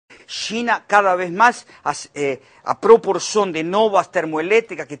China cada vez mais, a proporção de novas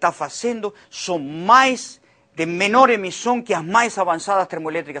termoelétricas que está fazendo são mais de menor emissão que as mais avançadas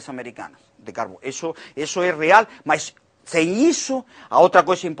termoelétricas americanas de carbono. Isso é real, mas sem isso, a outra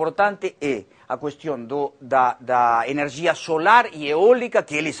coisa importante é a questão da energia solar e eólica,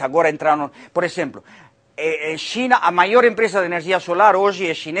 que eles agora entraram, por exemplo, em China, a maior empresa de energia solar hoje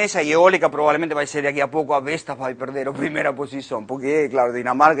é chinesa e eólica provavelmente vai ser daqui a pouco a Vestas vai perder a primeira posição, porque, claro,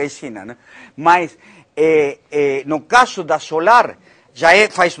 Dinamarca e China, né? Mas, no caso da solar, já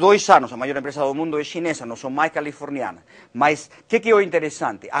faz 2 anos, a maior empresa do mundo é chinesa, não são mais californianas. Mas, o que é o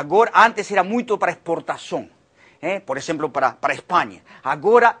interessante? Agora, antes era muito para exportação, por exemplo, para a Espanha.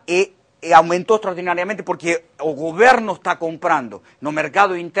 Agora aumentou extraordinariamente porque o governo está comprando no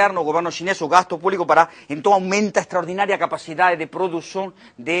mercado interno, o governo chinês, o gasto público então aumenta a extraordinaria capacidade de produção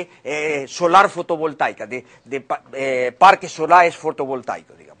de solar fotovoltaica, de parques solares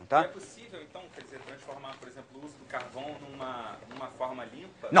fotovoltaicos, digamos, tá? É possível, então, quer dizer, transformar, por exemplo, o uso do carvão numa forma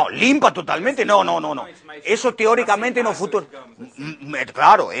limpa? Não, limpa totalmente, não. Isso teoricamente no futuro.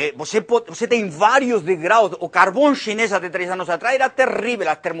 Claro, você tem vários degraus. O carvão chinês de 3 anos atrás era terrível,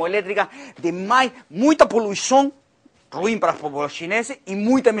 as termoelétricas de muita poluição, ruim para os chineses, e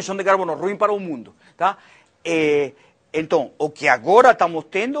muita emissão de carbono, ruim para o mundo. Tá? Então, o que agora estamos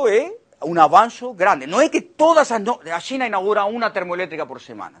tendo é um avanço grande. Não é que todas a China inaugura uma termoelétrica por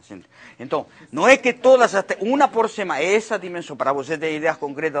semana. Então, não é que todas uma por semana, essa dimensão, para você ter ideias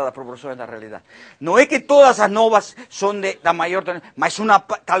concretas das proporções da realidade. Não é que todas as novas são da maior, mas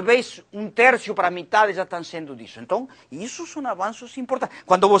talvez 1/3 para a metade já estão sendo disso. Então, isso são avanços importantes.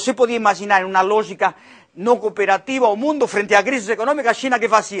 Quando você podia imaginar uma lógica não cooperativa ao mundo, frente à crise econômica, a China que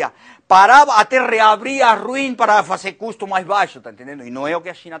fazia? Parava até reabrir a ruim para fazer custo mais baixo, está entendendo? E não é o que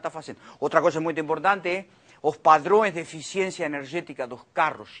a China está fazendo. Outra coisa muito importante é os padrões de eficiência energética dos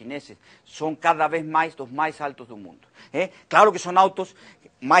carros chineses são cada vez mais dos mais altos do mundo. Claro que são autos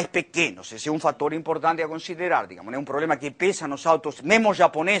mais pequenos, esse é um fator importante a considerar, digamos, é um problema que pesa nos autos, mesmo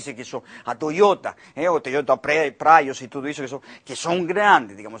japoneses, que são a Toyota, o Toyota Prius e tudo isso, que são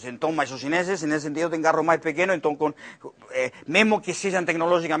grandes, digamos, então, mas os chineses, nesse sentido, têm carros mais pequenos, então, mesmo que sejam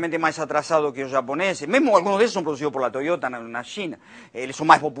tecnologicamente mais atrasados que os japoneses, mesmo alguns deles são produzidos por a Toyota na China, eles são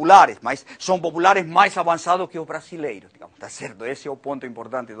mais populares, mas são populares mais avançados que os brasileiros, digamos, tá certo? Esse é o ponto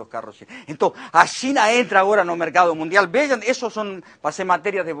importante dos carros chineses. Então, a China entra agora no mercado mundial, vejam, isso vai ser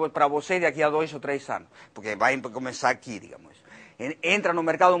matéria para vocês daqui a 2 ou 3 anos, porque vai começar aqui, digamos. Entra no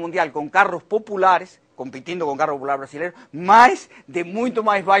mercado mundial com carros populares, competindo com carros populares brasileiros, mas de muito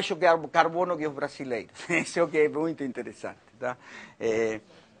mais baixo carbono que os brasileiros. Isso é o que é muito interessante. Tá?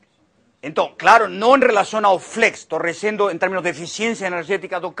 Então, claro, não em relação ao flex, estou dizendo em termos de eficiência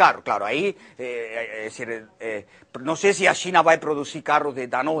energética do carro. Claro, aí, não sei se a China vai produzir carros de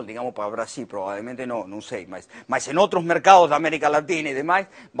etanol, digamos, para o Brasil, provavelmente não sei, mas em outros mercados da América Latina e demais,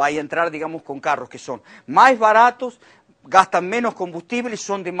 vai entrar, digamos, com carros que são mais baratos, gastam menos combustível e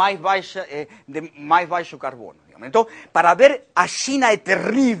são de mais baixo carbono. Digamos. Então, para ver, a China é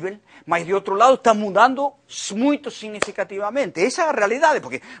terrível, mas de outro lado está mudando muito significativamente. Essa é a realidade,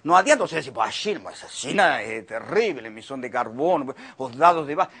 porque não adianta você dizer, a China é terrível, emissão de carbono, os dados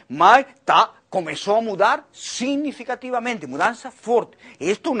de base, mas começou a mudar significativamente, mudança forte.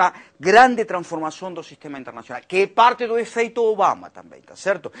 Isto é uma grande transformação do sistema internacional, que é parte do efeito Obama também, tá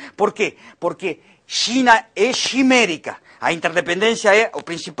certo? Por quê? Porque China é chimérica. A interdependência é o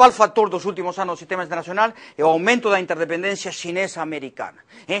principal fator dos últimos anos do sistema internacional, é o aumento da interdependência chinesa-americana,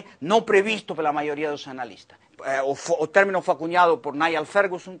 não previsto pela maioria dos analistas. O término foi cunhado por Niall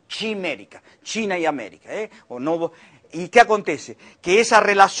Ferguson, chimérica, China e América. E o que acontece? Que essa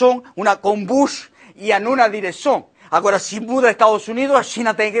relação, com Bush, ia numa direção. Agora, se muda Estados Unidos, a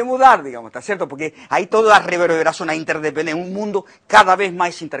China tem que mudar, digamos, ¿está cierto? Porque aí toda a reverberação, a interdependência, um mundo cada vez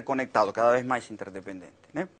mais interconectado, cada vez mais interdependente, né?